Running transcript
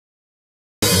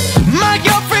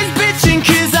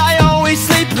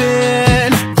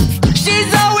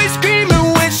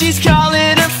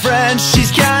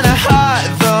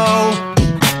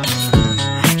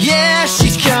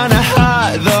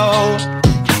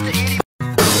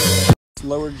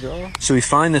Lower jaw. So we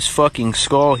find this fucking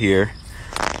skull here.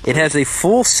 It has a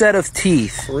full set of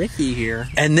teeth. Ricky here.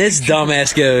 And this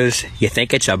dumbass goes, "You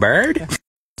think it's a bird?"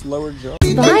 Lower jaw.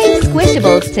 Buy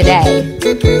Squishables today.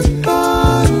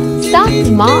 Stop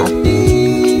moth.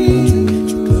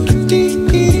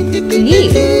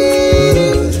 Yeet.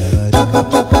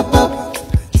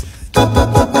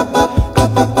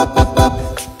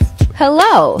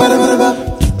 Hello.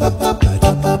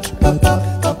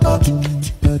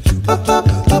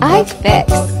 I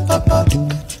fix.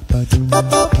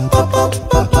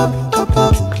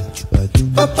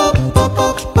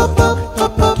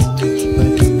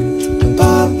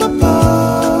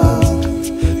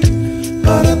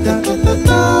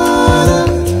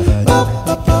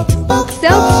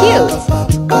 So cute.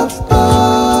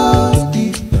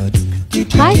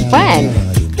 Hi, friend.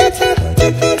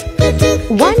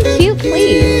 One cue,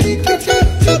 please.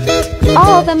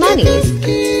 All the monies.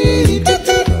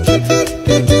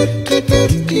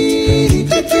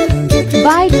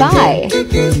 Bye-bye.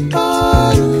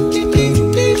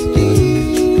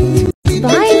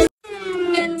 Bye.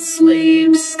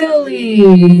 Enslaved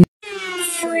Scully.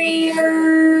 Free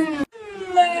her.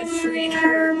 I freed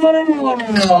her, but at what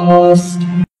cost?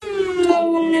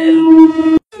 Oh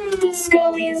no.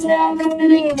 Scully is now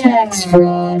committing tax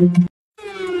fraud.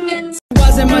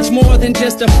 Wasn't much more than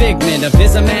just a figment of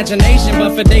his imagination,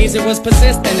 but for days it was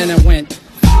persistent and it went.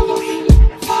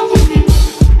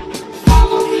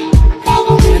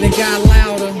 And it got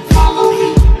louder.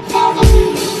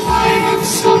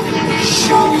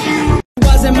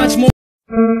 Wasn't much more.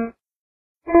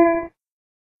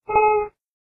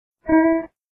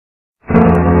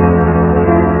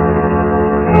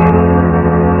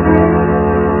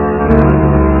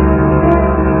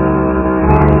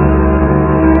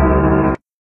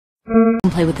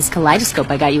 Play with this kaleidoscope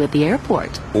I got you at the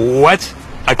airport. What?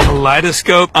 A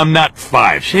kaleidoscope? I'm not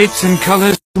 5 shapes and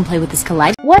colors. You can play with this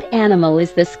kaleidoscope. What animal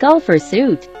is the skull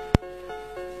fursuit?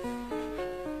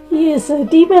 He is a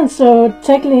demon, so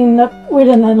technically not with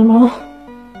an animal.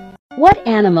 What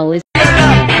animal is...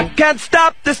 Can't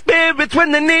stop the spirits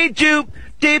when they need you.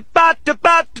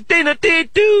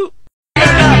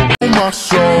 My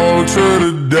soul to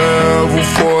the devil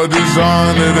for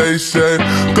designer. They say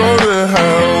go to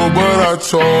hell, but I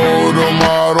told them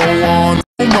I don't want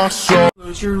my soul.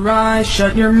 Close your eyes,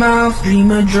 shut your mouth,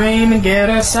 dream a dream and get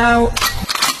us out.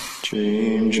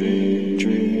 Dream, dream,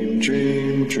 dream,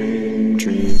 dream, dream,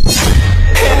 dream.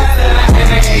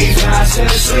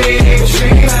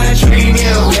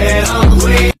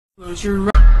 Close your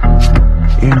eyes.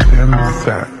 Intense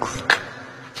sex.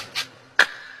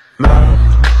 Love.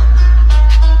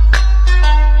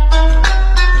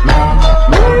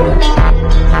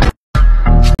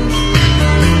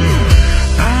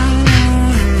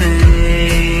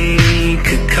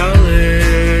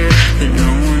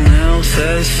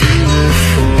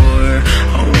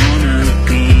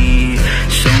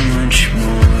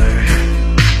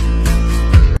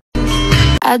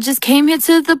 I just came here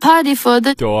to the party for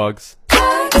the Dogs.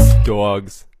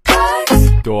 Dogs.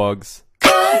 Dogs.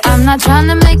 I'm not trying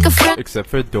to make a friend. Except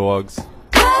for dogs.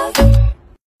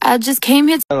 I just came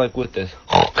here I like with this.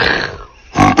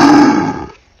 I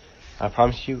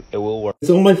promise you, it will work.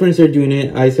 So all my friends are doing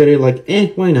it. I started like,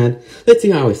 why not? Let's see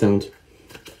how it sounds.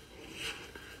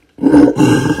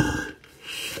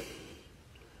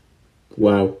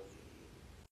 Wow.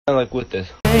 I like with this.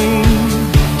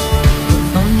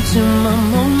 Until my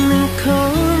moment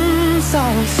comes,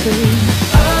 I'll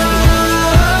say